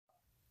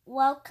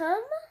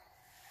welcome.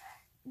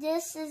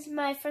 This is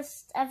my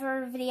first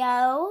ever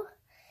video,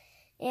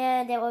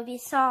 and it will be a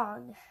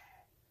song.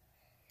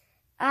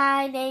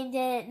 I named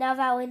it Now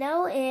That We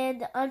Know,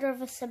 and under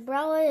this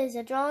umbrella is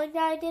a drawing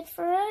that I did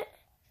for it.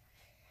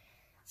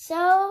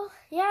 So,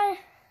 yeah,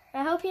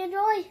 I hope you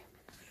enjoy.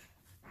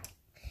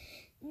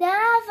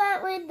 Now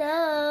that we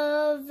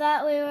know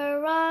that we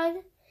were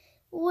wrong,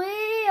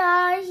 we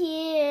are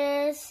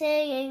here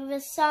singing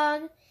this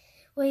song.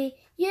 We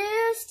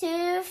used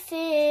to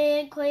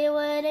think we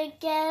wouldn't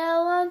get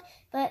along,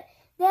 but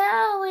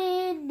now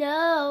we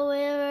know we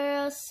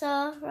were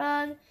so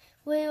wrong.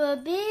 We will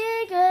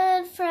be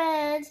good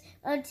friends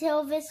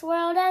until this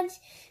world ends.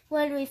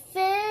 When we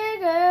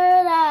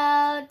figured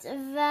out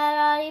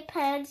that all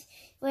depends,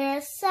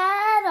 we're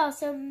sad,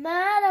 also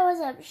mad, I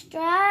was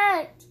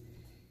abstract.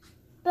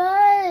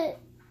 But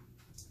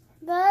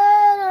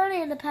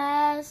only in the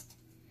past.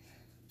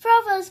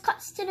 Forever was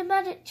caught to the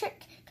magic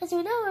trick, cause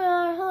we know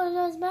our whole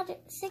those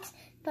magic six.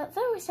 But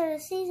when we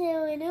started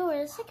season, we knew we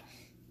were sick.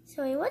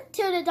 So we went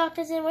to the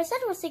doctors and we said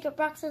we're secret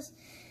boxes.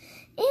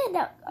 And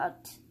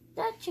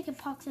not chicken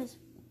poxes.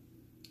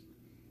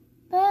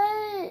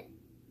 But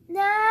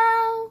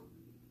now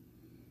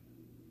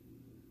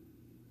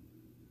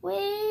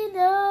we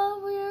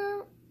know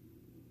we're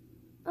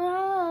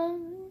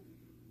wrong.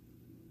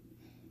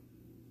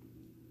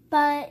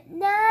 But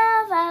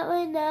now that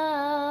we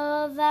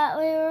know that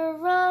we were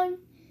wrong,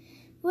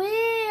 we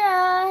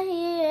are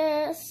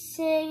here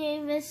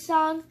singing this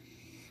song.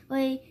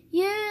 We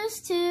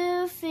used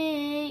to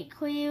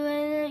think we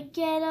wouldn't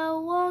get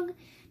along,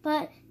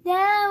 but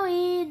now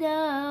we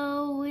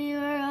know we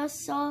were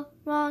so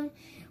wrong.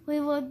 We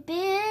would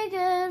be a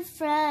good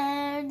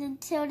friend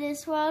until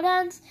this world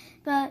ends,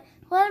 but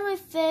when we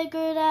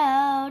figured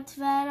out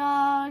that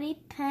all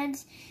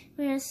depends,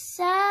 we were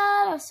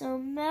sad or so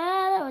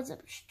mad, I was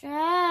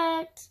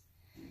abstract,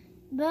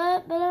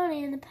 but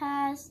only in the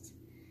past.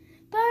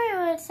 But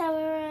anyway, it's how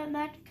we were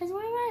mad, because we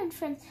were in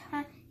friends.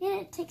 And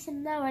it takes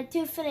an hour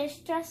to finish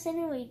dressing,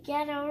 and we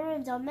get our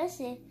rooms all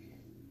messy.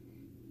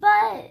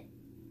 But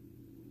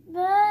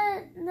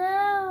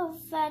now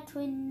that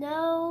we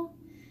know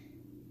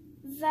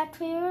that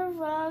we were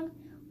wrong,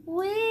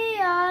 we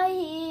are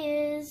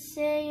here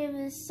singing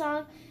this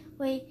song.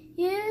 We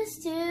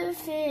used to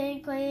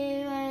think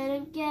we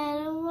wouldn't get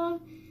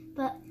along,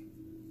 but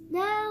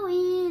now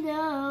we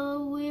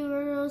know we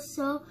were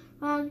so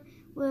wrong.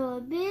 We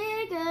will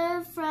be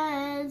good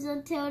friends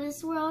until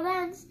this world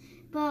ends,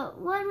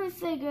 but when we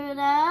figured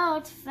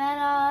out that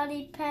all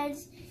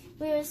depends,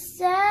 we were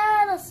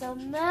sad or so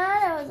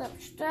mad, I was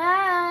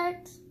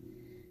abstract,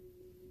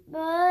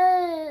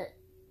 but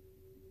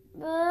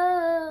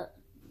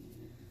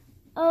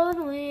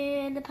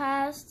only in the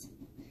past.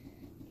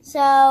 So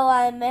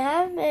I may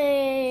have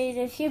made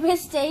a few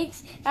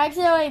mistakes.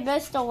 Actually, I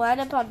missed a line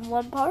up on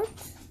one part.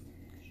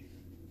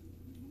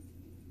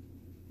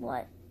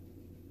 What?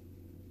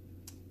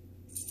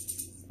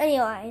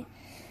 Anyway,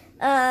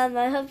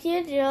 I hope you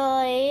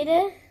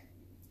enjoyed.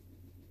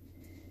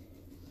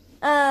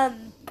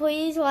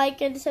 Please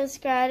like and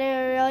subscribe, it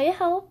will really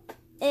help.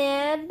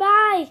 And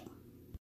bye!